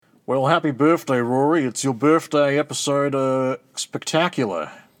Well, happy birthday, Rory. It's your birthday episode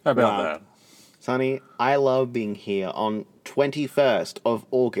spectacular. How about Wow. that? Sonny, I love being here on 21st of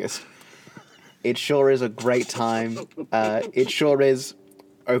August. It sure is a great time. It sure is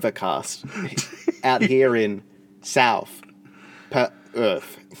overcast out here in South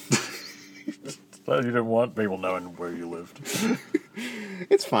Earth. So you didn't want people knowing where you lived.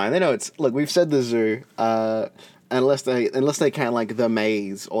 It's fine. They know it's... Look, we've said the zoo. Unless they count, like, the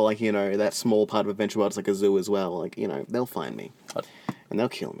maze or, like, you know, that small part of Adventure World's like a zoo as well. Like, you know, they'll find me. And they'll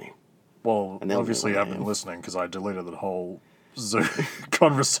kill me. Well, And they'll obviously know where I've I been am. listening because I deleted the whole zoo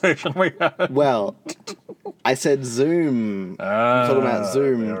conversation we had. Well, I said Zoom. I'm talking about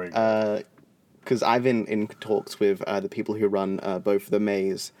Zoom. There we go. Because I've been in talks with the people who run both the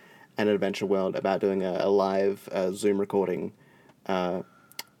Maze and Adventure World about doing a live Zoom recording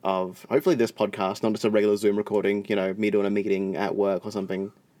of hopefully this podcast, not just a regular Zoom recording, you know, me doing a meeting at work or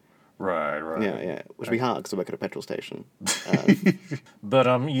something. Right. Yeah, which would be hard because I work at a petrol station. But,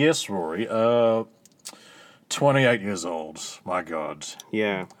 yes, Rory, 28 years old, my God.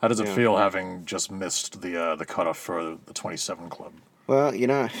 Yeah. How does it yeah. feel having just missed the cutoff for the 27 club? Well, you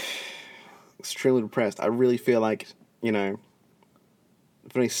know, extremely depressed. I really feel like, you know,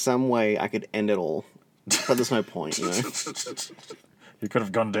 if there's some way I could end it all, but there's no point, you know? You could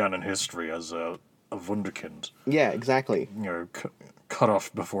have gone down in history as a wunderkind, Yeah, exactly. you know, cut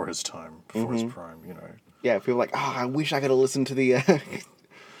off before his time, before his prime, you know. Yeah, I feel like, I wish I could have listened to the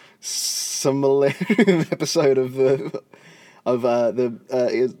similar episode of the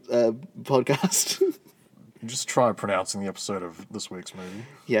podcast. You just try pronouncing the episode of this week's movie.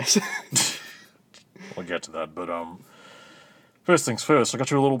 Yes. We'll get to that, but first things first, I got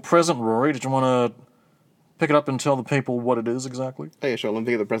you a little present, Rory. Did you want to pick it up and tell the people what it is exactly? Oh, yeah, sure. Let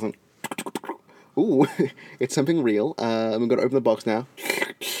me get the present. Ooh, it's something real. I'm going to open the box now.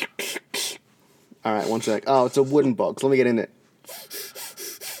 All right, one sec. Oh, it's a wooden box. Let me get in it.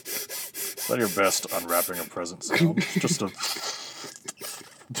 Is that your best unwrapping a present sound? Just a...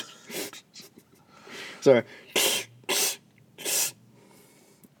 Sorry.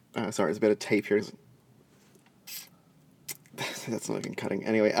 Sorry, there's a bit of tape here. That's not even cutting.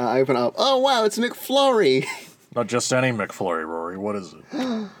 Anyway, I open up. Oh, wow, it's McFlurry. Not just any McFlurry, Rory. What is it?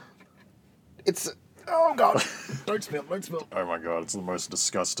 It's... Oh, God. Don't spill. Oh my God, it's the most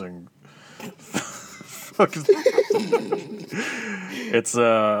disgusting... fucking... It's,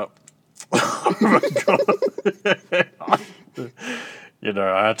 oh my God. You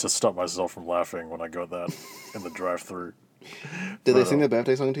know, I had to stop myself from laughing when I got that in the drive-thru. Did they sing the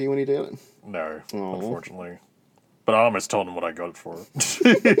birthday song to you when you did it? No, Aw. unfortunately. But I almost told them what I got it for.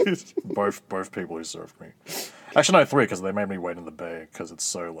 both people who served me. Actually, no, 3, because they made me wait in the bay, because it's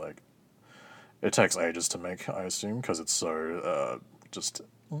so, like... It takes ages to make, I assume, because it's so, just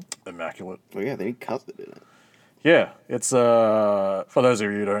immaculate. Oh, yeah, they need custard in it. Yeah, it's, for those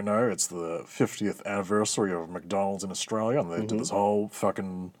of you who don't know, it's the 50th anniversary of McDonald's in Australia, and they did this whole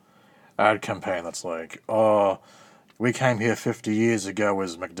fucking ad campaign that's like, oh, we came here 50 years ago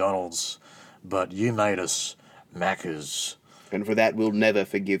as McDonald's, but you made us Macca's. And for that, we'll never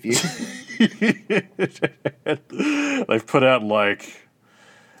forgive you. They've put out,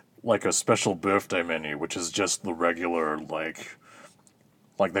 like a special birthday menu, which is just the regular, like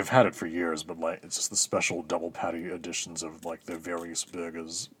they've had it for years, but like it's just the special double patty editions of like their various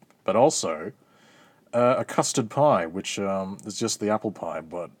burgers. But also a custard pie, which is just the apple pie,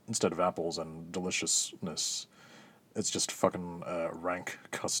 but instead of apples and deliciousness, it's just fucking rank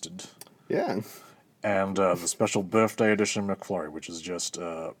custard. Yeah. And the special birthday edition McFlurry, which is just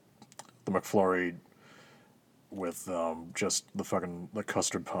the McFlurry with just the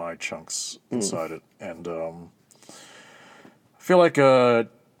custard pie chunks inside it. And I feel like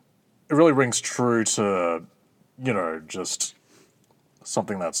it really rings true to, you know, just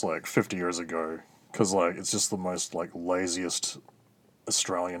something that's like 50 years ago. Because, like, it's just the most, like, laziest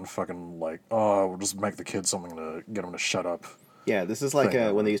Australian fucking, like, oh, we'll just make the kids something to get them to shut up. Yeah, this is like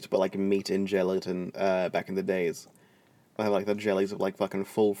Thing. when they used to put like meat in gelatin back in the days. They have like the jellies of like fucking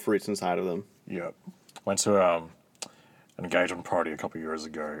full fruits inside of them. Yeah. Went to an engagement party a couple of years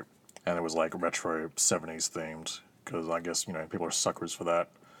ago, and it was like retro 70s themed, because I guess, you know, people are suckers for that.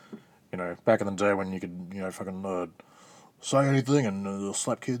 You know, back in the day when you could, you know, fucking say anything and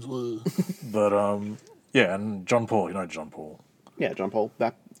slap kids. But, yeah, and John Paul, you know John Paul. Yeah, John Paul,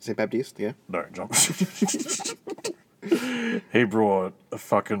 St. Baptiste, yeah. No, John He brought a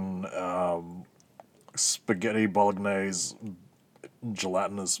fucking spaghetti bolognese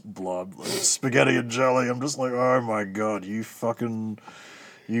gelatinous blob, like spaghetti and jelly. I'm just like, oh my God, you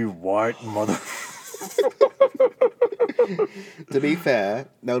white mother. To be fair,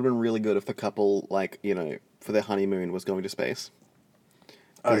 that would have been really good if the couple, like, you know, for their honeymoon was going to space.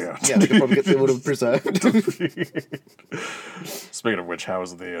 Oh, yeah. Yeah, they could probably get, they would have preserved. Speaking of which,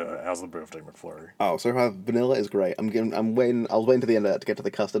 how's the birthday McFlurry? Oh, so far, vanilla is great. I was waiting to the end of that to get to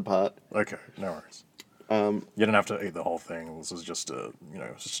the custard part. Okay, no worries. You didn't have to eat the whole thing. This is just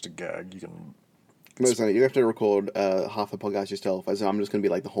it's just a gag. You can... No, Sonny, you have to record half the podcast yourself, as I'm just going to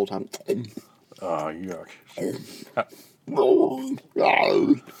be like the whole time. Yuck. Let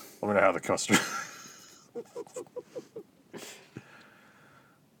Let me know how the custard...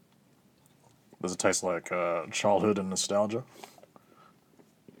 Does it taste like childhood and nostalgia?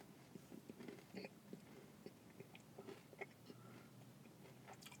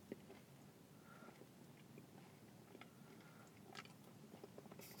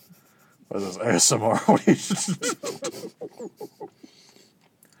 What is this, ASMR? What are you...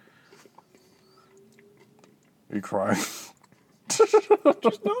 Are you crying?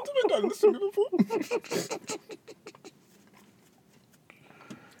 Just not have done this to me before.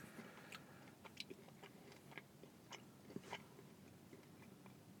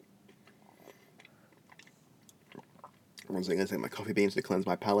 One thing, I take my coffee beans to cleanse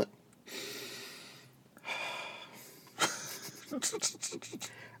my palate.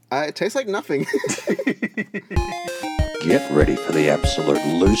 It tastes like nothing. Get ready for the absolute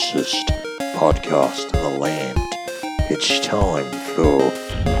loosest podcast in the land. It's time for...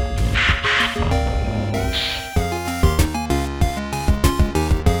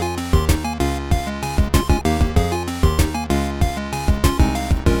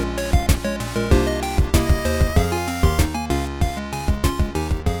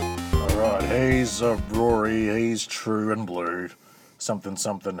 Alright, he's Rory, he's true and blue. Something,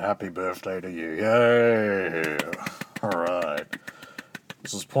 something, happy birthday to you. Yay! Alright.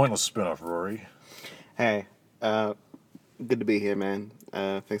 This is pointless spin-off, Rory. Hey, good to be here, man.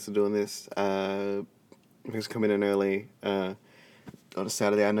 Thanks for doing this. Thanks for coming in early. On a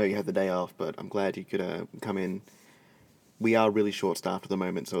Saturday, I know you had the day off, but I'm glad you could come in. We are really short-staffed at the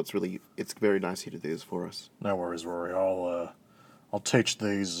moment, so it's very nice of you to do this for us. No worries, Rory. I'll teach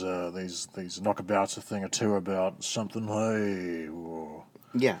these knockabouts a thing or two about something. Hey, whoa.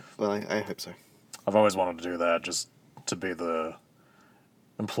 Yeah, well, I hope so. I've always wanted to do that, just to be the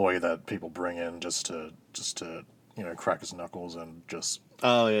employee that people bring in, just to crack his knuckles and just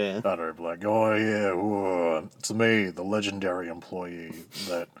Oh, yeah. I don't know, like, oh yeah, whoa. It's me, the legendary employee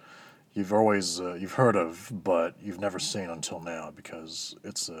that you've heard of, but you've never seen until now because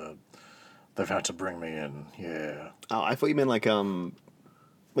they've had to bring me in. Yeah. Oh, I thought you meant like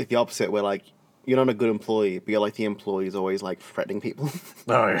the opposite, where like you're not a good employee, but you're like the employee is always like threatening people.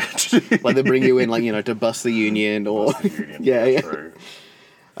 Oh yeah. Like they bring you in, like, you know, to bust the union or Bust the union, yeah. True.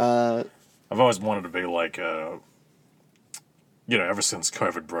 I've always wanted to be like ever since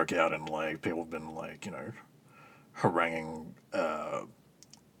COVID broke out and like people have been like haranguing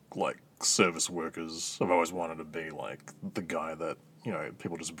like service workers. I've always wanted to be like the guy that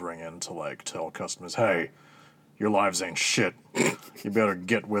people just bring in to like tell customers, hey, your lives ain't shit. You better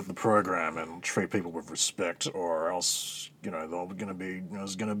get with the program and treat people with respect, or else they're gonna be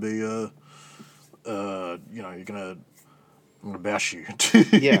there's gonna be I'm gonna bash you.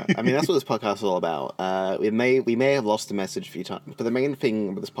 Yeah, I mean that's what this podcast is all about. We may have lost the message a few times, but the main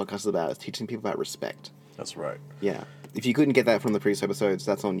thing what this podcast is about is teaching people about respect. That's right. Yeah, if you couldn't get that from the previous episodes,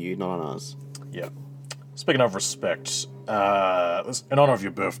 that's on you, not on us. Yeah. Speaking of respect, in honor of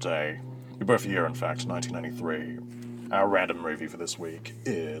your birth year, in fact, 1993, our random movie for this week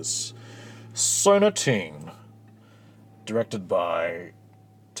is Sonatine, directed by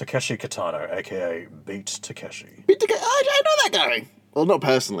Takeshi Kitano, aka Beat Takeshi. I know that guy. Well, not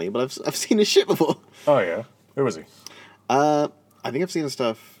personally, but I've seen his shit before. Oh yeah, who is he? I think I've seen his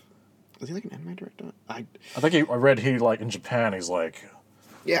stuff. Is he like an anime director? I read he like in Japan he's like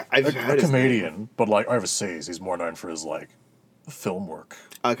I've a heard his comedian, name. but like overseas he's more known for his like film work.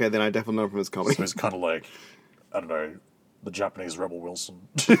 Okay, then I definitely know him from his comedy. So he's kind of like, I don't know, the Japanese Rebel Wilson.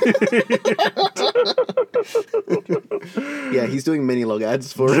 Yeah, he's doing mini log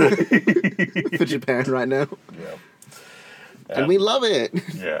ads for for Japan right now. Yeah. And we love it.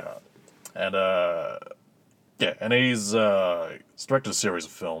 Yeah. And he's directed a series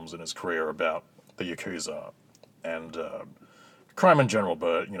of films in his career about the yakuza and crime in general,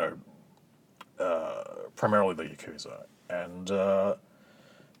 but primarily the yakuza. And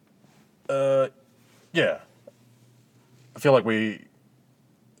yeah, I feel like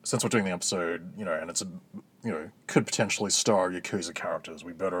since we're doing the episode, and it's could potentially star yakuza characters,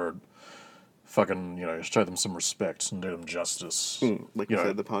 we better fucking, show them some respect and do them justice. Like you you know,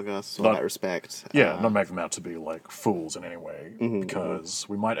 said, the podcast is all about respect. Yeah, not make them out to be, like, fools in any way, because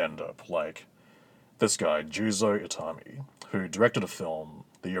we might end up like this guy, Juzo Itami, who directed a film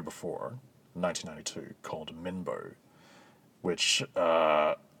the year before, 1992, called Minbo, which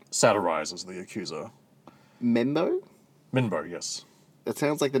satirizes the yakuza. Membo? Minbo, yes. That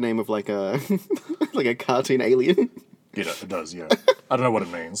sounds like the name of like a like a cartoon alien. It does, yeah. I don't know what it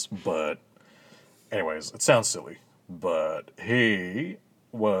means, but anyways, it sounds silly. But he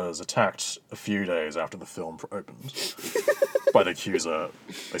was attacked a few days after the film opened by the accuser.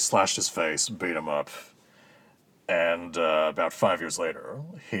 They slashed his face, beat him up, and about 5 years later,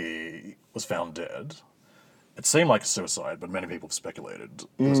 he was found dead. It seemed like a suicide, but many people have speculated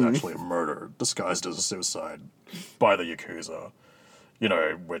it was actually a murder disguised as a suicide by the yakuza,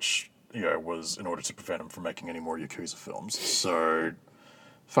 which was in order to prevent him from making any more yakuza films. So,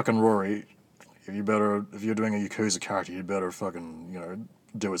 fucking Rory, if you're doing a yakuza character, you better fucking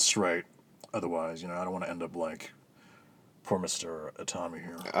do it straight. Otherwise, I don't want to end up like poor Mr. Itami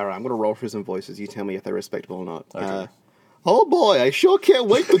here. All right, I'm gonna roll through some voices. You tell me if they're respectable or not. Okay. Oh boy, I sure can't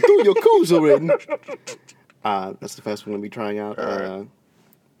wait to do yakuza in. That's the first one we'll be trying out. Right.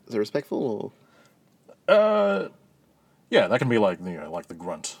 Is it respectful or? Yeah, that can be like like the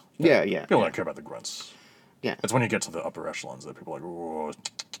grunt. Yeah. People don't care about the grunts. Yeah. It's when you get to the upper echelons that people are like, whoa.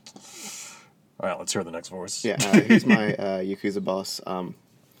 All right, let's hear the next voice. Yeah, he's my Yakuza boss.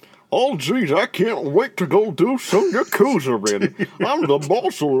 Oh, geez, I can't wait to go do some Yakuza in. I'm the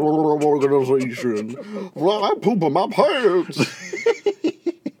boss of the organization. Well, I poop in my pants.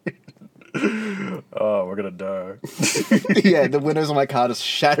 Oh, we're gonna die. Yeah, the windows of my car just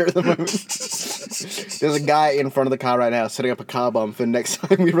shatter at the moment. There's a guy in front of the car right now setting up a car bomb for next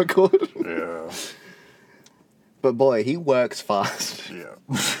time we record. Yeah. But boy, he works fast. Yeah.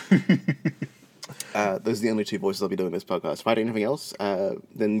 Those are the only two voices I'll be doing this podcast. If I do anything else,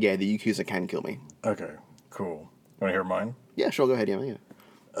 then yeah, the Yakuza can kill me. Okay, cool. Want to hear mine? Yeah, sure, go ahead, yeah.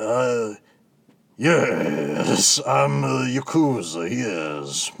 Yes, I'm Yakuza,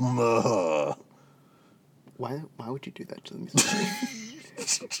 yes. Why would you do that to them?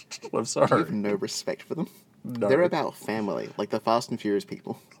 I'm You sorry. have no respect for them. No. They're about family, like the Fast and Furious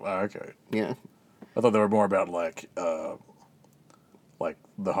people. Okay. Yeah. I thought they were more about like the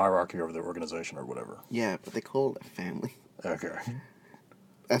hierarchy of the organization or whatever. Yeah, but they call it a family. Okay.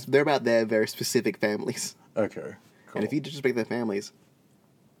 They're about their very specific families. Okay. Cool. And if you disrespect their families,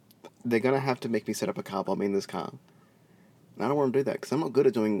 they're going to have to make me set up a car bomb in this car. And I don't want to do that, because I'm not good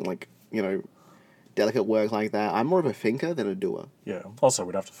at doing, delicate work like that. I'm more of a thinker than a doer. Yeah. Also,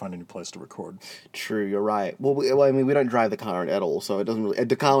 we'd have to find a new place to record. True, you're right. Well, we don't drive the car at all, so it doesn't really...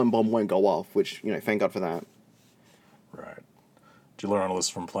 The car and bomb won't go off, which, thank God for that. Right. Did you learn all this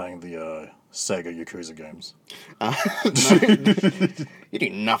from playing the Sega Yakuza games? No, you do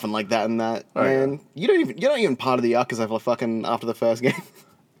nothing like that in that, Oh, man. yeah. You're not even part of the Yakuza for fucking after the first game.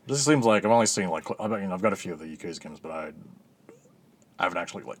 This seems like I've only seen I've got a few of the Yakuza games, but I haven't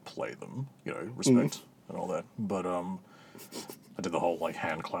actually played them. Respect and all that. But I did the whole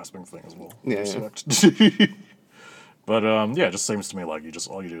hand clasping thing as well. Yeah. Respect. But yeah, it just seems to me like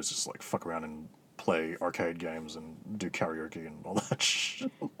all you do is just fuck around and play arcade games and do karaoke and all that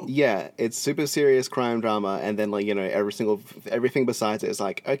shit. Yeah, it's super serious crime drama, and then everything besides it is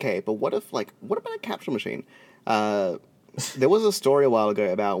okay, but what about a capture machine? There was a story a while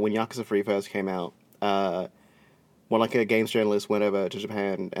ago about when Yakuza 3 first came out, when a games journalist went over to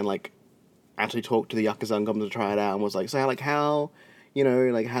Japan and actually talked to the Yakuza and got them to try it out and was like, so how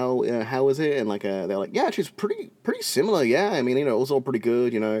is it? And they're like, yeah, she's pretty similar. Yeah, I mean, it was all pretty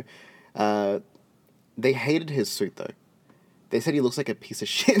good. They hated his suit though. They said he looks like a piece of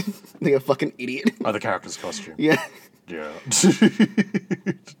shit, like a fucking idiot. Oh, the character's costume. Yeah. Yeah.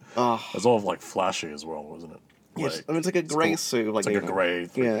 Oh. It's all flashy as well, wasn't it? Yes, it's like a grey suit. It's like a grey yeah.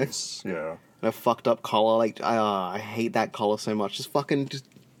 three-piece. Yeah. And a fucked up collar. I hate that collar so much. Just. Put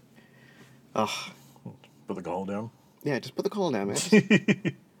the collar down. Yeah, just put the collar down, man.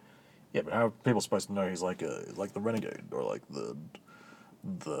 Yeah, but how are people supposed to know he's like the renegade or the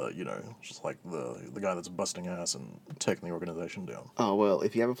just the guy that's busting ass and taking the organization down? Oh well,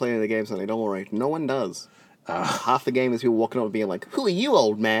 if you ever play any of the games, Sonny, don't worry, no one does. Half the game is people walking up and being like, "Who are you,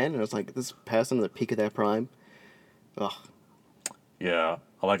 old man?" And it's this person at the peak of their prime. Ugh. Yeah,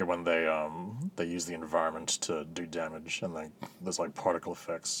 I like it when they use the environment to do damage and there's particle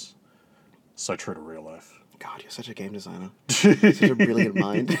effects. So true to real life. God, you're such a game designer. Such a brilliant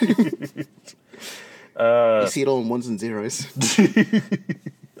mind. You see it all in ones and zeros.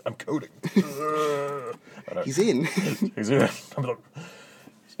 I'm coding. He's in. He's in.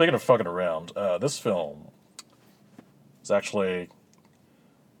 speaking of fucking around, this film has actually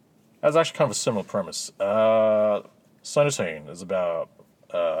kind of a similar premise. Sonatine is about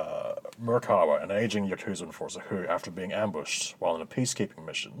Murakawa, an aging yakuza enforcer who, after being ambushed while on a peacekeeping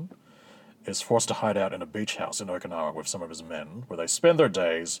mission, is forced to hide out in a beach house in Okinawa with some of his men, where they spend their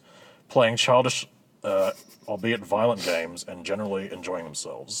days playing childish, albeit violent games and generally enjoying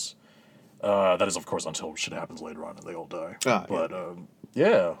themselves. That is, of course, until shit happens later on and they all die. But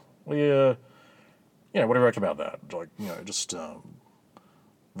yeah, what do you reckon about that? Like, just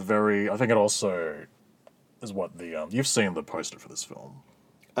very. I think it also is what the you've seen the poster for this film.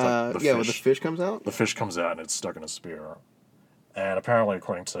 Where the fish comes out. The fish comes out and it's stuck in a spear, and apparently,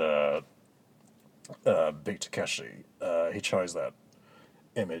 according to Big Takeshi, he chose that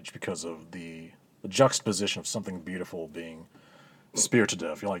image because of the juxtaposition of something beautiful being speared to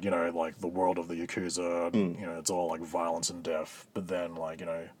death. You're like the world of the yakuza. It's all like violence and death. But then,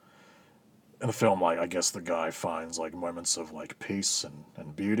 in the film, I guess the guy finds moments of peace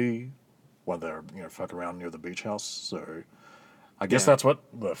and beauty when they're fuck around near the beach house. So I guess that's what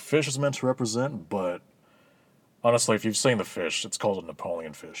the fish is meant to represent. But honestly, if you've seen the fish, it's called a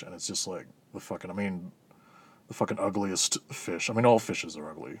Napoleon fish, and it's just the fucking ugliest fish. I mean, all fishes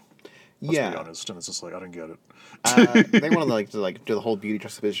are ugly. Let's be honest, and it's just I don't get it. They wanted to do the whole beauty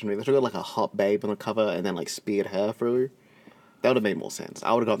juxtaposition. They should have got a hot babe on the cover and then speared her through. That would have made more sense.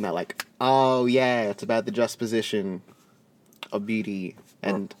 I would have gotten that oh yeah, it's about the juxtaposition of beauty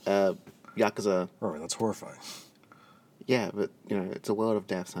and yakuza. Rory, that's horrifying. Yeah, but it's a world of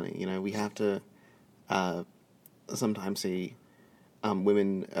death, Sonny. We have to sometimes see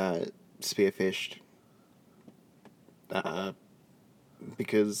women spearfished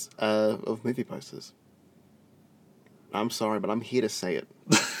because of movie posters. I'm sorry, but I'm here to say it.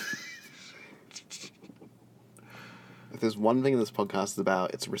 If there's one thing this podcast is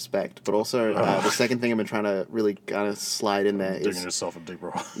about, it's respect. But also, the second thing I've been trying to really kind of slide in there digging yourself a deeper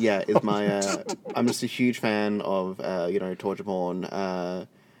hole. Yeah, is my... I'm just a huge fan of, torture porn.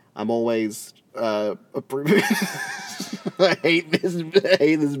 I'm always approving... I hate this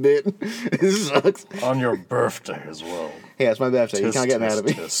bit. This sucks. On your birthday as well. Yeah, it's my birthday. You can't get mad at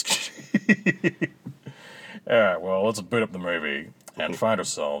me. Alright, well, let's boot up the movie and find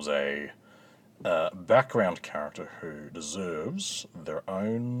ourselves a background character who deserves their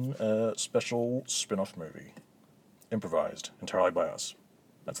own special spin-off movie. Improvised entirely by us.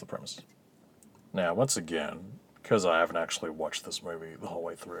 That's the premise. Now, once again, because I haven't actually watched this movie the whole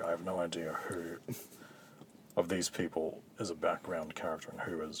way through, I have no idea who of these people is a background character and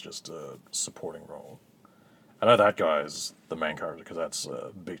who is just a supporting role. I know that guy is the main character because that's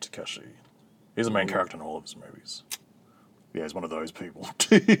Big Takeshi. He's the main character in all of his movies. Yeah, he's one of those people.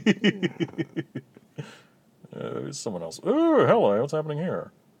 Someone else. Oh, hello, what's happening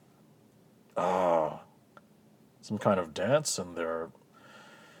here? Some kind of dance, and they're...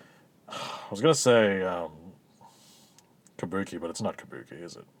 I was going to say kabuki, but it's not kabuki,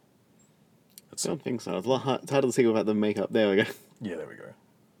 is it? I don't think so. It's hard to see without the makeup. There we go. Yeah, there we go.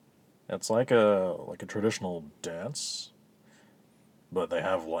 It's like a traditional dance, but they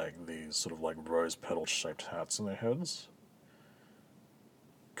have these sort of rose petal shaped hats in their heads.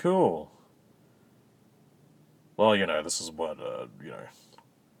 Cool. Well, this is what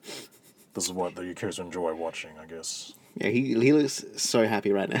this is what the Yakuza enjoy watching, I guess. Yeah, he looks so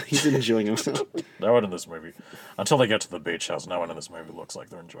happy right now. He's enjoying himself. No one in this movie, until they get to the beach house, no one in this movie looks like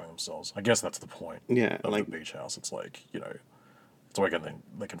they're enjoying themselves. I guess that's the point. Yeah, of the beach house. It's it's where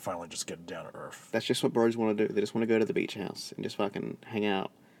they can finally just get down to earth. That's just what bros want to do. They just want to go to the beach house and just fucking hang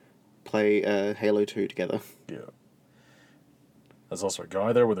out, play Halo 2 together. Yeah. There's also a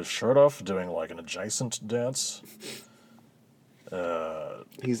guy there with his shirt off doing an adjacent dance.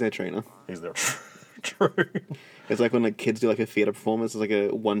 He's their trainer. He's their trainer. It's like when kids do a theater performance. There's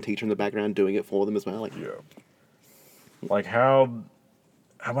a one teacher in the background doing it for them as well. Yeah.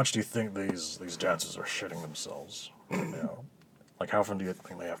 How much do you think these dancers are shitting themselves right now? How often do you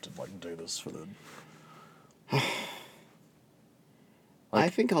think they have to do this for the? I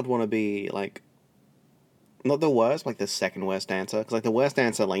think I'd want to be not the worst, the second worst dancer. Because the worst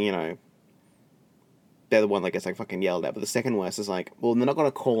dancer, they're the one that gets fucking yelled at. But the second worst is well, they're not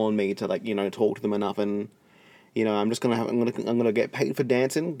gonna call on me to talk to them enough, and I'm just I'm gonna get paid for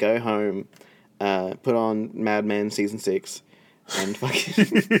dancing, go home, put on Mad Men season 6, and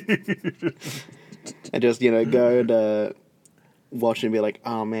fucking and just go and watch and be like,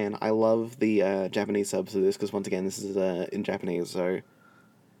 oh man, I love the Japanese subs of this because once again this is in Japanese, so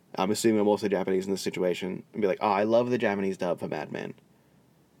I'm assuming I'm also Japanese in this situation, and be like, oh, I love the Japanese dub for Mad Men.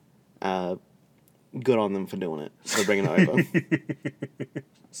 good on them for doing it, for bringing it over.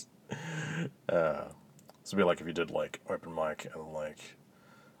 It'd be like if you did like open mic and like,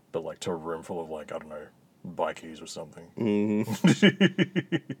 but like to a room full of like, I don't know, bikies or something.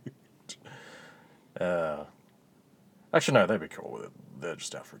 Actually, no, they'd be cool with it. They're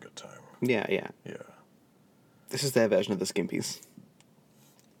just out for a good time. Yeah. Yeah. This is their version of the Skimpies.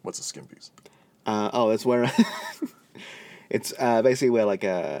 What's the Skimpies? It's where it's basically where like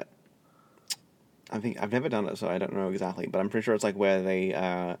I think I've never done it, so I don't know exactly, but I'm pretty sure it's like where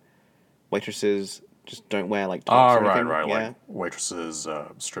they waitresses just don't wear like tops or anything. Right. Yeah. Like waitresses,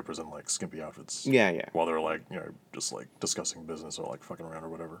 strippers in like skimpy outfits. Yeah. While they're like, just like discussing business or like fucking around or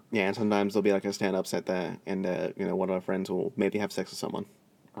whatever. Yeah, and sometimes there'll be like a stand-up set there, and one of our friends will maybe have sex with someone.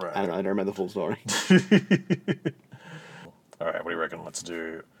 Right. I don't remember the full story. All right, what do you reckon? Let's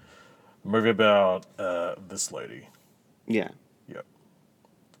do a movie about this lady. Yeah. Yep.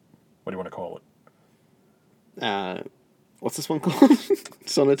 What do you want to call it? What's this one called?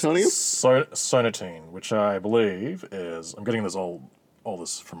 Sonatine? Sonatine, which I believe is... I'm getting this all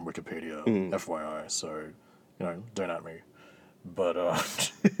this from Wikipedia, FYI, so, don't at me.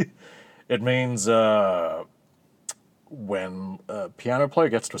 But it means when a piano player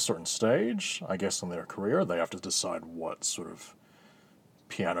gets to a certain stage, I guess in their career, they have to decide what sort of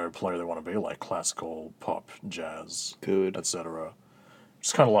piano player they want to be, like classical, pop, jazz, etc.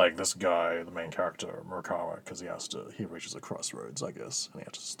 It's kind of like this guy, the main character, Murakami, because he reaches a crossroads, I guess, and he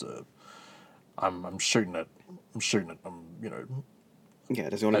has to. I'm shooting it. Yeah,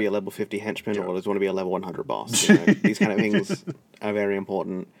 does he want to be a level 50 henchman or does he want to be a level 100 boss? These kind of things are very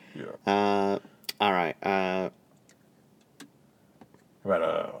important. Yeah. All right.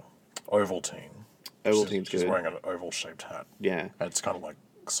 About Ovaltine. Ovaltine's She's good. wearing an oval-shaped hat. Yeah. And it's kind of like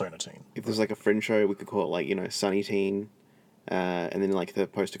Sonatine. If there's like a fringe show, we could call it like, Sonny-teen. And then like the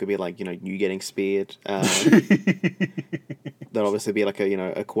poster could be like, you getting speared. There'd obviously be like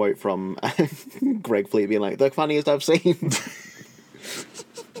a quote from Greg Fleet being like, the funniest I've seen.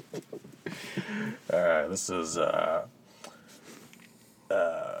 Alright, this is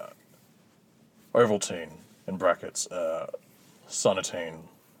Ovaltine, in brackets, Sonatine,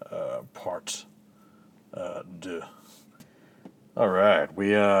 part Deux. Alright,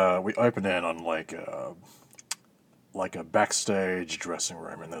 we open in on like a backstage dressing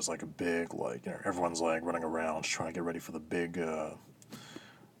room, and there's like a big everyone's like running around trying to get ready for the big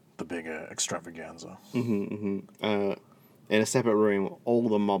extravaganza. In a separate room, all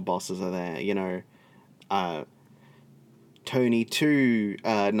the mob bosses are there. Tony Two,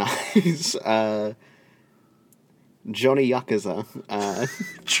 nice. Johnny Yakuza,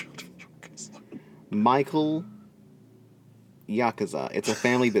 Michael Yakuza. It's a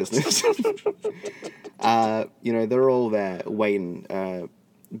family business. They're all there waiting,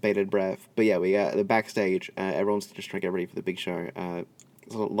 bated breath. But yeah, we the backstage. Everyone's just trying to get ready for the big show.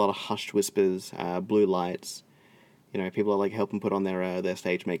 There's a lot of hushed whispers, blue lights. People are like helping put on their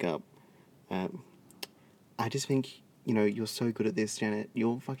stage makeup. I just think you're so good at this, Janet.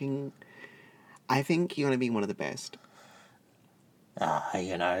 I think you're gonna be one of the best.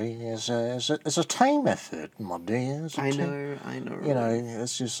 It's a team effort, my dear. I know.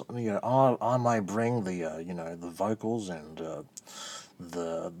 It's just, I may bring the vocals and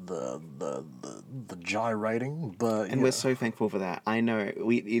the gyrating, but and we're so thankful for that. I know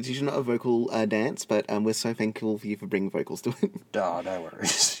it's usually not a vocal dance, but we're so thankful for you for bringing vocals to it. Oh, no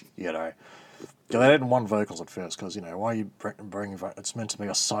worries. They didn't want vocals at first because why are you bringing vocals? It's meant to be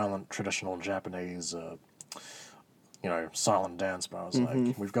a silent, traditional Japanese. Silent dance, but I was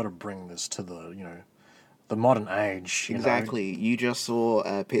like, we've got to bring this to the modern age. Exactly. You just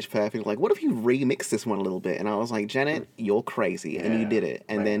saw Pitch Perfect. Like, what if you remix this one a little bit? And I was like, Janet, you're crazy, and you did it.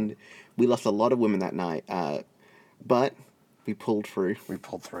 And then we lost a lot of women that night, but we pulled through.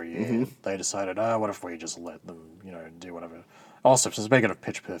 Yeah. They decided, what if we just let them, do whatever. Also, speaking of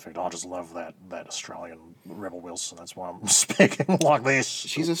Pitch Perfect, I just love that Australian Rebel Wilson. That's why I'm speaking like this.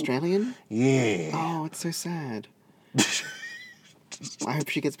 She's Australian? Yeah. Oh, it's so sad. I hope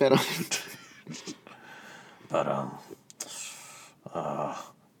she gets better. But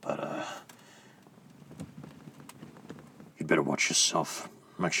you'd better watch yourself.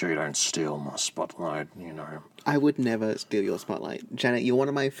 Make sure you don't steal my spotlight, I would never steal your spotlight. Janet, you're one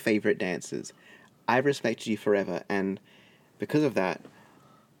of my favourite dancers. I've respected you forever, and because of that,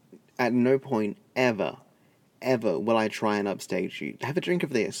 at no point ever will I try and upstage you. Have a drink of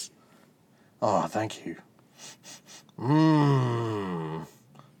this. Oh, thank you.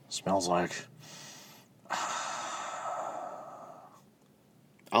 Smells like...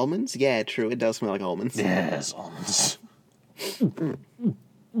 Almonds? Yeah, true. It does smell like almonds. Yes, almonds.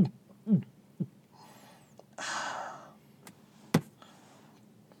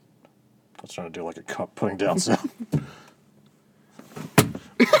 was trying to do like a cup putting down sound.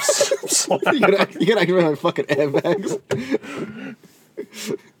 You gotta give me my fucking airbags.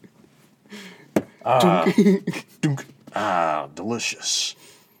 Dunk. Ah, delicious.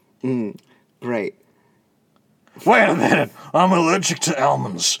 Great. Wait a minute, I'm allergic to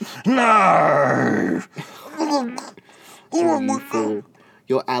almonds. No! You fool.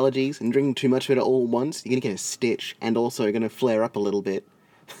 Your allergies and drinking too much of it all at once, you're gonna get a stitch and also you're gonna flare up a little bit.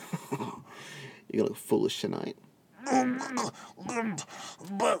 You're gonna look foolish tonight. But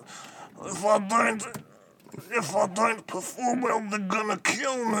if I don't perform well, they're gonna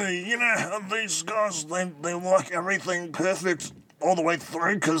kill me. You know how these guys, they like everything perfect all the way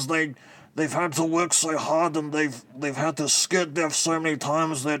through because they've had to work so hard and they've had to scare death so many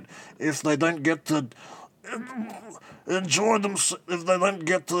times that if they don't get to enjoy them, if they don't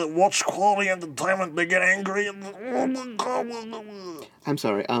get to watch quality entertainment, they get angry and I'm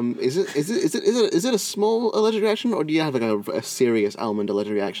sorry. Is it a small allergic reaction or do you have like a serious almond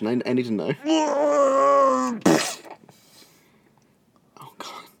allergic reaction? I need to know. Oh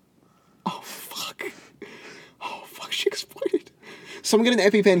god. Oh fuck. Oh fuck. She exploded. Someone get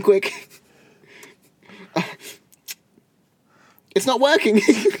an EpiPen quick. It's not working.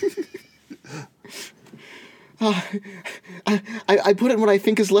 I put it in what I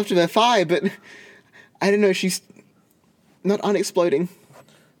think is left of her thigh, but I don't know, she's not unexploding.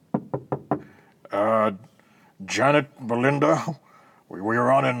 Janet, Belinda,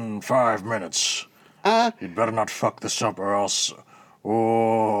 we're on in 5 minutes. You'd better not fuck this up or else,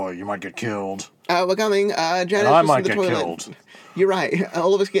 you might get killed. We're coming. Janet's and I just might in the get toilet. killed. You're right.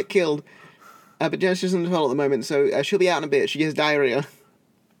 All of us get killed. But Janet's just in the toilet at the moment, so she'll be out in a bit. She has diarrhea.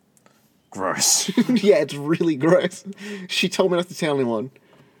 Gross. Yeah, it's really gross. She told me not to tell anyone.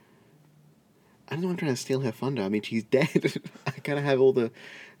 I don't know I'm trying to steal her thunder. I mean, she's dead. I kind of have all the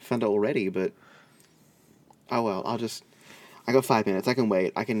thunder already, but... Oh well, I got 5 minutes. I can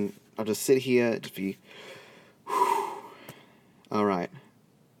wait. I'll just sit here, just be... Alright.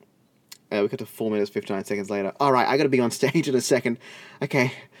 We got to 4 minutes, 59 seconds later. Alright, I gotta be on stage in a second.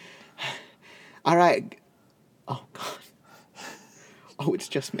 Okay. Alright. Oh, God. Oh, it's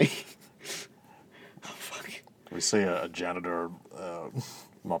just me. Oh, fuck. We see a janitor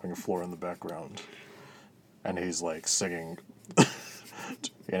mopping a floor in the background. And he's like singing. And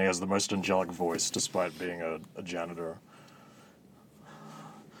he has the most angelic voice despite being a janitor.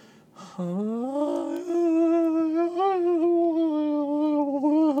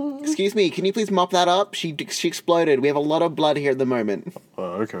 Excuse me, can you please mop that up? She exploded. We have a lot of blood here at the moment.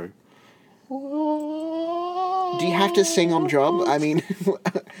 Okay. Do you have to sing on job? I mean,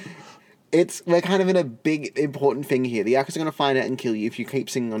 we're kind of in a big, important thing here. The Yakuza are going to find out and kill you if you keep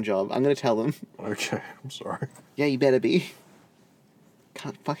singing on job. I'm going to tell them. Okay, I'm sorry. Yeah, you better be.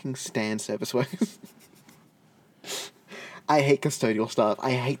 Can't fucking stand service workers. I hate custodial staff.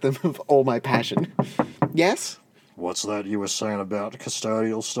 I hate them with all my passion. Yes? What's that you were saying about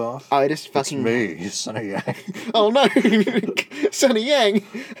custodial staff? I just fucking... It's me, Sonny Yang. Oh no! Sonny Yang!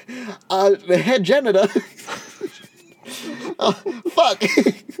 The head janitor! Oh, fuck!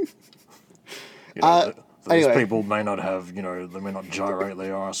 These anyway. people may not have, they may not gyrate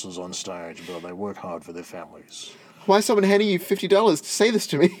their asses on stage, but they work hard for their families. Why is someone handing you $50 to say this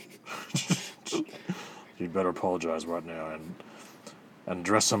to me? You'd better apologize right now and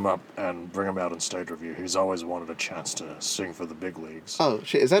dress him up and bring him out on stage review. He's always wanted a chance to sing for the big leagues. Oh,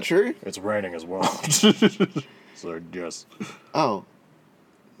 shit, is that true? It's raining as well. So, yes. Oh.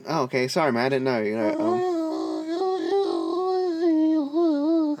 Oh, okay, sorry, man, I didn't know,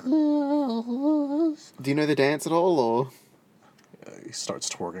 Do you know the dance at all, or...? He starts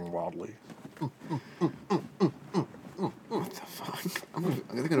twerking wildly. What the fuck?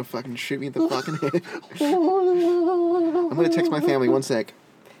 They're gonna fucking shoot me in the fucking head. I'm gonna text my family, 1 sec.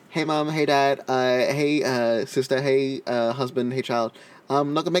 Hey mom, hey dad, hey sister, hey husband, hey child.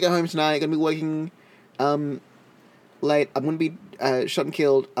 I'm not gonna make it home tonight, gonna be working late. I'm gonna be shot and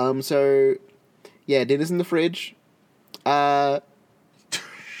killed. So yeah, dinner's in the fridge.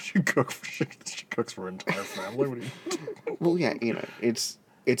 She cooks for her entire family? What do you... Well, yeah, it's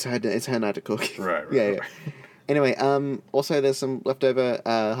her night to cook. Right. Yeah. Anyway, also there's some leftover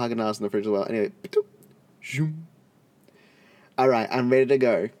Haagen-Dazs in the fridge as well. Anyway, zoom. All right, I'm ready to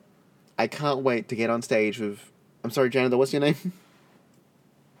go. I can't wait to get on stage with... I'm sorry, Janet, what's your name?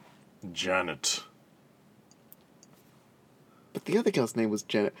 Janet. But the other girl's name was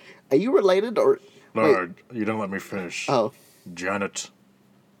Janet. Are you related, or... No, Wait. you didn't let me finish. Oh. Janitor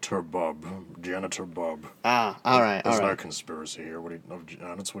Bob. Ah, all right. There's no conspiracy here.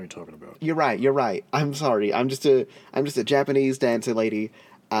 That's what are you talking about? You're right. I'm sorry. I'm just a Japanese dancer lady.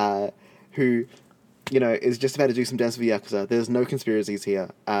 who, is just about to do some dance with yakuza. There's no conspiracies here.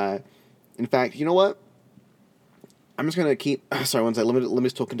 In fact, you know what? I'm just gonna keep. Sorry, one second. Let me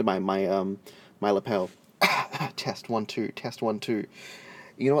just talk into my lapel. Test 1 2. Test 1 2.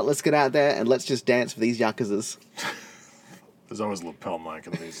 You know what? Let's get out there and let's just dance for these yakuzas. There's always a lapel mic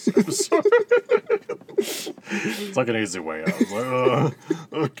in these episodes. It's like an easy way out. It's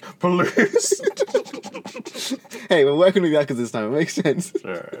like, police. Hey, we're working with yakuza this time. It makes sense.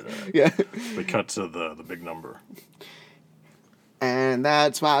 All right. Yeah. We cut to the big number. And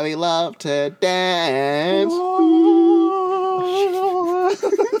that's why we love to dance.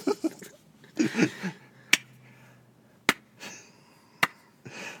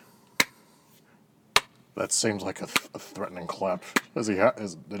 That seems like a threatening clap. Did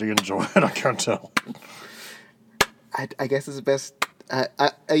he enjoy it? I can't tell. I guess it's the best. Are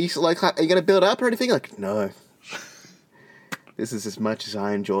you like? Are you gonna build up or anything? Like, no. This is as much as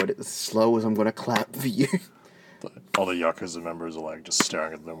I enjoyed it. As slow as I'm gonna clap for you. All the yakuza members are like just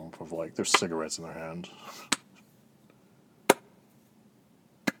staring at them with like their cigarettes in their hand.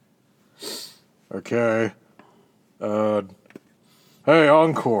 Okay. Hey,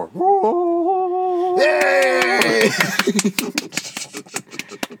 encore. Hey!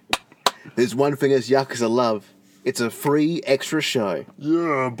 There's one thing as yakuza love. It's a free extra show.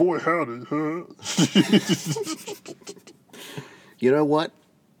 Yeah, boy howdy, huh? You know what?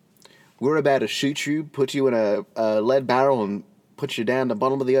 We're about to shoot you, put you in a lead barrel, and put you down the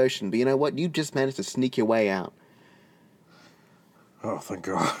bottom of the ocean. But you know what? You just managed to sneak your way out. Oh, thank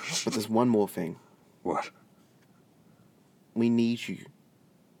God. But there's one more thing. What? We need you.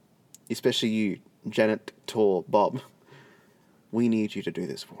 Especially you, Janet, Tor, Bob. We need you to do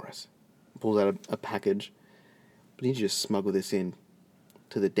this for us. Pulls out a package. We need you to smuggle this in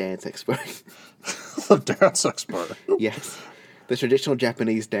to the dance expo. The dance expo? Yes. The traditional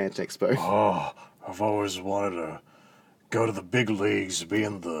Japanese dance expo. Oh, I've always wanted to go to the big leagues, be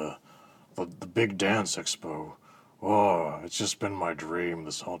in the big dance expo. Oh, it's just been my dream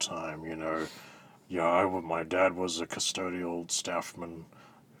this whole time, Yeah, my dad was a custodial staffman.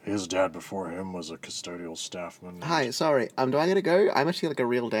 His dad before him was a custodial staffman. Hi, sorry. Do I gotta go? I'm actually like a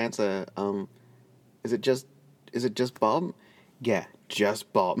real dancer. Is it just Bob? Yeah,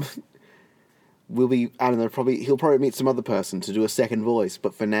 just Bob. We'll be, I don't know, he'll probably meet some other person to do a second voice,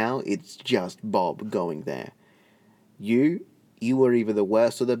 but for now, it's just Bob going there. You were either the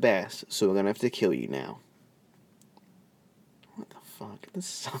worst or the best, so we're gonna have to kill you now. What the fuck? This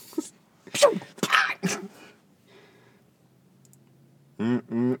sucks. One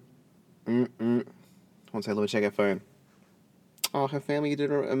second, let me check her phone. Oh, her family did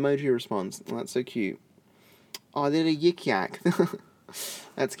an emoji response. Oh, that's so cute. Oh, they did a yik yak.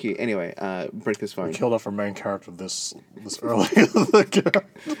 That's cute. Anyway, break this phone. We killed off our main character this early.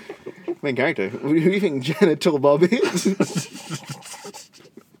 Main character? Who do you think Janitor Bob is?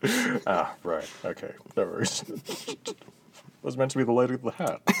 Ah, right. Okay. No worries. Was meant to be the lady with the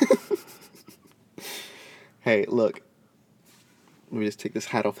hat. Hey, look. Let me just take this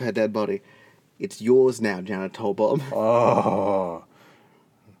hat off her dead body. It's yours now, Janitor Bob. Oh.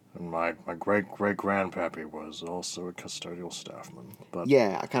 And my great-great-grandpappy was also a custodial staffman. But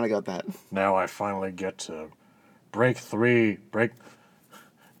yeah, I kind of got that. Now I finally get to break free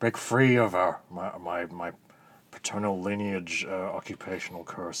of my paternal lineage occupational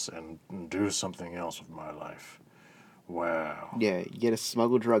curse and do something else with my life. Wow. Yeah, you get to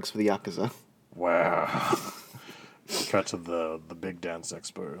smuggle drugs for the yakuza. Wow. We cut to the big dance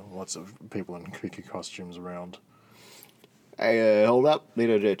expo. Lots of people in creaky costumes around. Hey, hold up. Need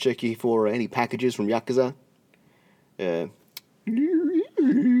to check you for any packages from yakuza.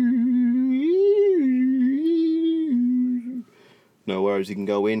 No worries, you can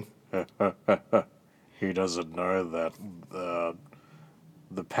go in. He doesn't know that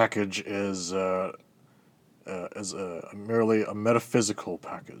the package is merely a metaphysical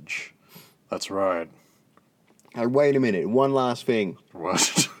package. That's right. Wait a minute, one last thing.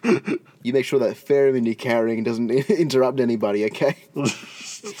 What? You make sure that pheromone you're carrying doesn't interrupt anybody, okay?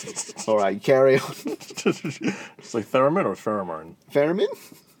 Alright, carry on. It's like theremin or pheromone? Pheromone?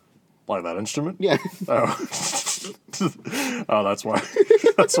 Like that instrument? Yeah. Oh. Oh, that's why.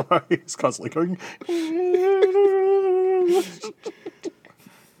 That's why he's constantly going.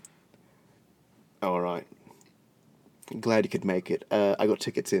 Alright. Glad you could make it. I got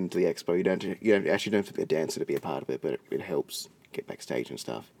tickets into the expo. You don't actually don't have to be a dancer to be a part of it, but it helps get backstage and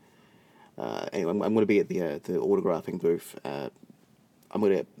stuff. Anyway, I'm going to be at the autographing booth. I'm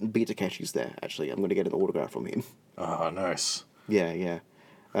going to beat Takeshi's there. Actually, I'm going to get an autograph from him. Ah, nice. Yeah.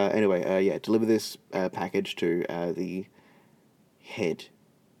 Anyway, deliver this package to the head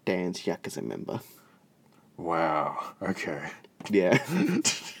dance yakuza member. Wow. Okay. Yeah.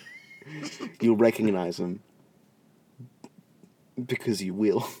 You'll recognize him because you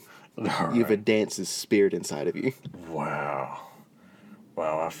will. All You have a right. dancer's spirit inside of you. Wow.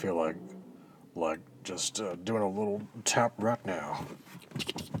 Wow, I feel like just doing a little tap right now.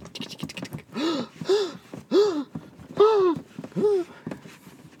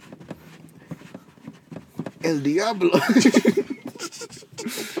 El Diablo.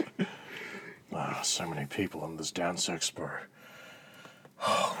 So many people in this dance expo.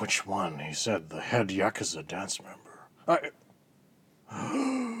 Oh, which one? He said the head Yakuza dance member. I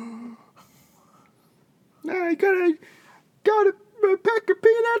got a pack of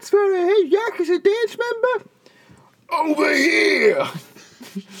peanuts for the head yakuza dance member. Over here.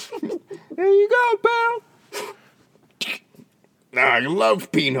 There you go, pal. I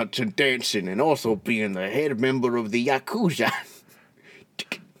love peanuts and dancing, and also being the head member of the yakuza.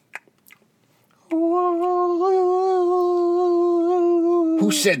 Who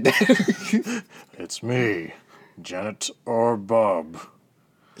said that? It's me, Janet or Bob.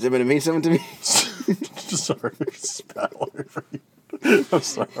 Is it going to mean something to me? Sorry, spat all over you. I'm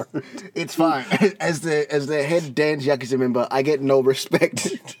sorry. It's fine. As the head dance yakuza member, I get no respect.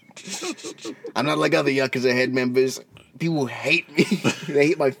 I'm not like other yakuza head members. People hate me. They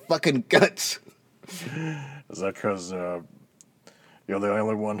hate my fucking guts. Is that because you're the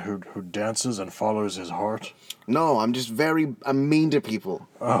only one who dances and follows his heart? No, I'm mean to people.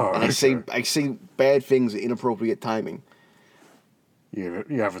 Oh, and okay. I say bad things at inappropriate timing. You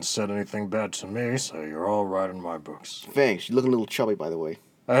haven't said anything bad to me, so you're all right in my books. Thanks. You're looking a little chubby, by the way.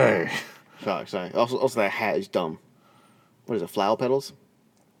 Hey. Sorry. Also, that hat is dumb. What is it, flower petals?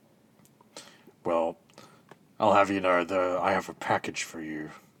 Well, I'll have you know, I have a package for you.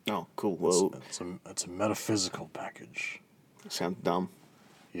 Oh, cool. Well, It's a metaphysical package. sounds dumb.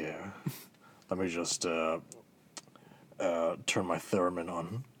 Yeah. Let me just turn my theremin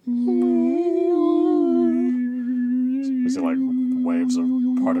on. Is it like waves of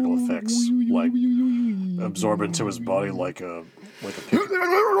particle effects, like absorb into his body like a pic-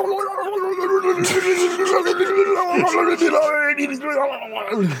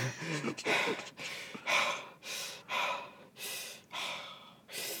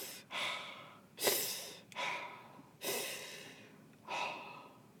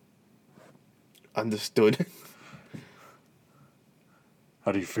 Understood.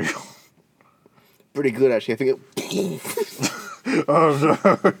 How do you feel? Pretty good, actually. I think it... Oh no,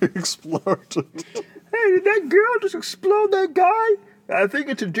 it exploded. Hey, did that girl just explode that guy? I think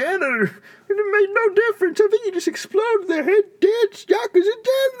it's a janitor. And it made no difference. I think he just exploded the head dance yakuza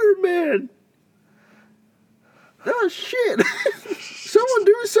janitor man. Oh, shit. Someone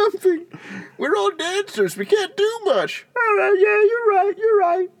do something. We're all dancers. We can't do much. All right, yeah, you're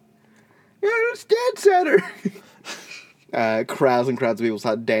right. Yeah, let's dance at her. Crowds and crowds of people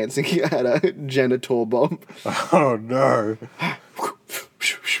start dancing at a janitor bomb. Oh no.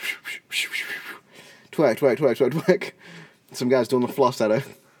 Twerk. Some guy's doing the floss at her.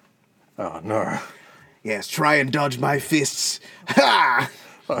 Oh no. Yes, try and dodge my fists. Ha!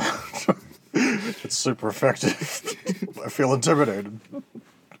 It's super effective. I feel intimidated.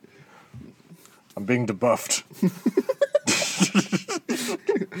 I'm being debuffed.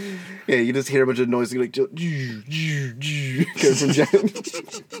 Yeah, you just hear a bunch of noise like go from Jen.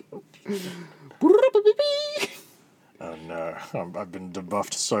 Oh no. I've been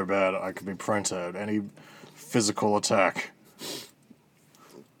debuffed so bad I could be prone to any physical attack.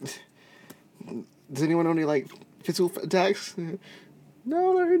 Does anyone know any like physical attacks?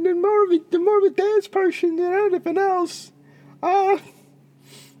 No, they're more of a dance person than anything else.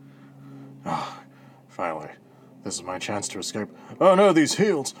 Finally. This is my chance to escape. Oh no, these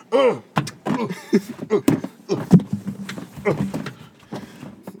heels! Oh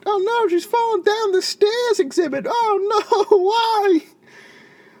no, she's falling down the stairs, Exhibit. Oh no, why?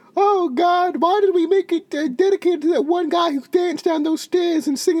 Oh God, why did we make it dedicated to that one guy who danced down those stairs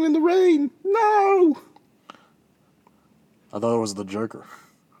and singing in the rain? No! I thought it was the Joker.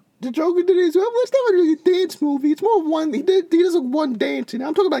 The Joker did it as well. It's not really a dance movie. It's more of one. He does like one dancing.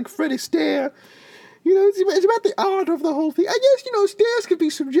 I'm talking about like Fred Astaire. You know, it's about the art of the whole thing. I guess, you know, stares can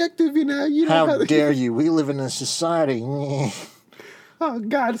be subjective, you know. How dare you? We live in a society. Oh,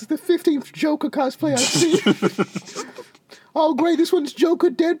 God, it's the 15th Joker cosplay I've seen. Oh, great, this one's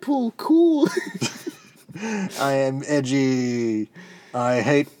Joker Deadpool. Cool. I am edgy. I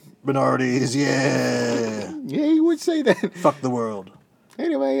hate minorities. Yeah. Yeah, you would say that. Fuck the world.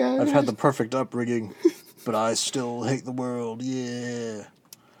 Anyway, I've had the perfect upbringing, but I still hate the world. Yeah.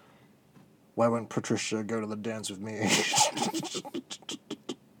 Why won't Patricia go to the dance with me?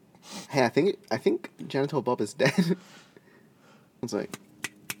 Hey, I think Janitor Bob is dead. It's like,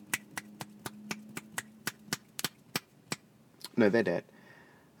 no, they're dead.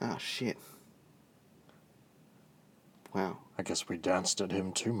 Oh shit. Wow. I guess we danced at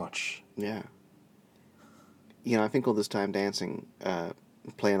him too much. Yeah. You know, I think all this time dancing,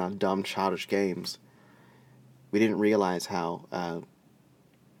 playing on dumb, childish games, we didn't realize how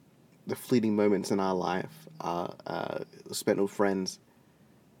the fleeting moments in our life are spent with friends,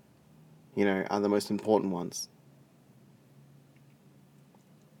 you know, are the most important ones.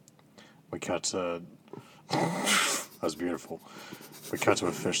 We cut to... that was beautiful. We cut to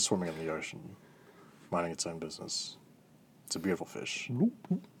a fish swimming in the ocean, minding its own business. It's a beautiful fish.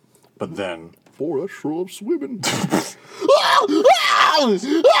 But then... For a shrub swimming.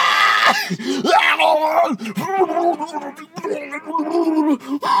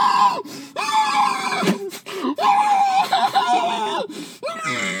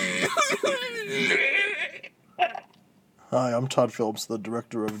 Hi, I'm Todd Phillips, the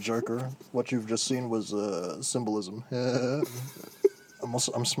director of Joker. What you've just seen was symbolism.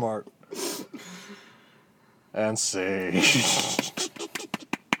 I'm smart. And see.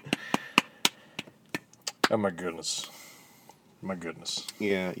 Oh my goodness. My goodness.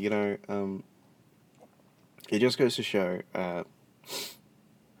 Yeah, you know, it just goes to show...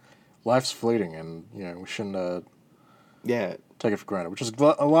 life's fleeting, and, you know, we shouldn't yeah, take it for granted, which is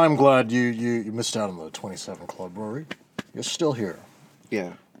why I'm glad you missed out on the 27 Club, Rory. You're still here.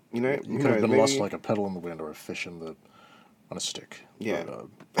 yeah. You know, You could have been lost like a petal in the wind or a fish on a stick. Yeah. But,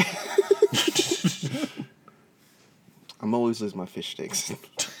 I'm always losing my fish sticks.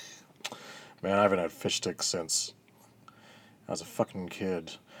 man, I haven't had fish sticks since I was a fucking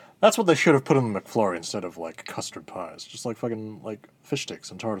kid. That's what they should have put in the McFlurry instead of, like, custard pies. Just, like, fucking, like, fish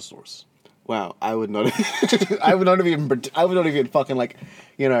sticks and tartar sauce. Wow, I would not. I would not even fucking, like,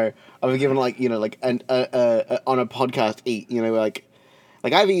 you know. I was given, like, you know, like on a podcast eat, you know, like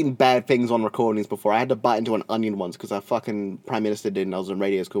I've eaten bad things on recordings before. I had to bite into an onion once because our fucking prime minister did, and I was in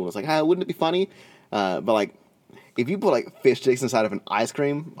radio school. And it's like, hey, wouldn't it be funny? But like, if you put like fish sticks inside of an ice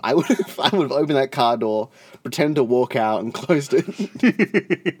cream, I would have opened that car door, pretended to walk out, and closed it.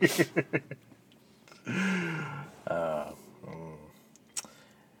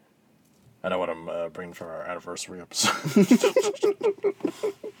 I know what I'm bringing for our anniversary episode.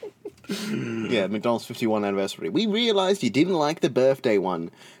 Yeah, McDonald's 51 anniversary. We realized you didn't like the birthday one,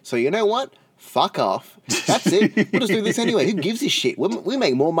 so you know what? Fuck off. That's it. We'll just do this anyway. Who gives a shit? We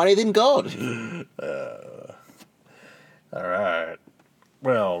make more money than God. All right.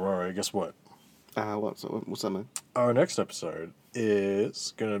 Well, Rory, guess what? What's that, man? Our next episode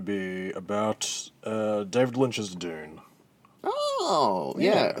is going to be about David Lynch's Dune. Oh,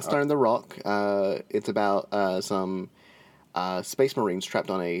 yeah. Starring The Rock. It's about some space marines trapped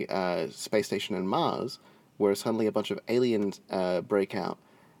on a space station in Mars, where suddenly a bunch of aliens break out,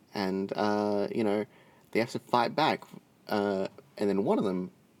 and you know, they have to fight back. And then one of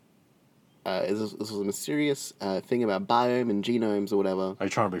them this was a mysterious thing about biome and genomes or whatever. Are you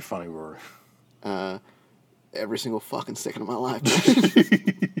trying to be funny, Rory? Every single fucking second of my life.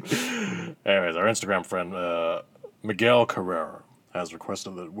 Anyways, our Instagram friend Miguel Carrera has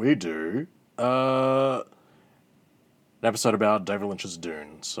requested that we do an episode about David Lynch's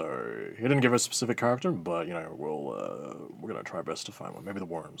Dune. So he didn't give a specific character, but you know, we're gonna try our best to find one. Maybe the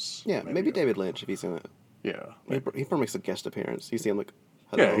worms. Yeah, maybe David Lynch if he's in it. Yeah, He probably makes a guest appearance. You see him like,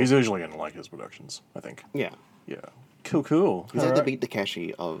 hello. yeah, he's usually in like his productions, I think. Yeah. Yeah, cool. He's All like right. the Beat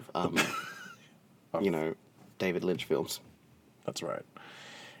Takeshi of you know, David Lynch films. That's right.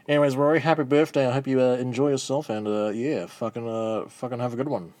 Anyways, Rory, happy birthday. I hope you enjoy yourself, and yeah, fucking have a good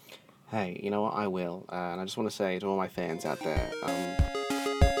one. Hey, you know what? I will. And I just want to say to all my fans out there,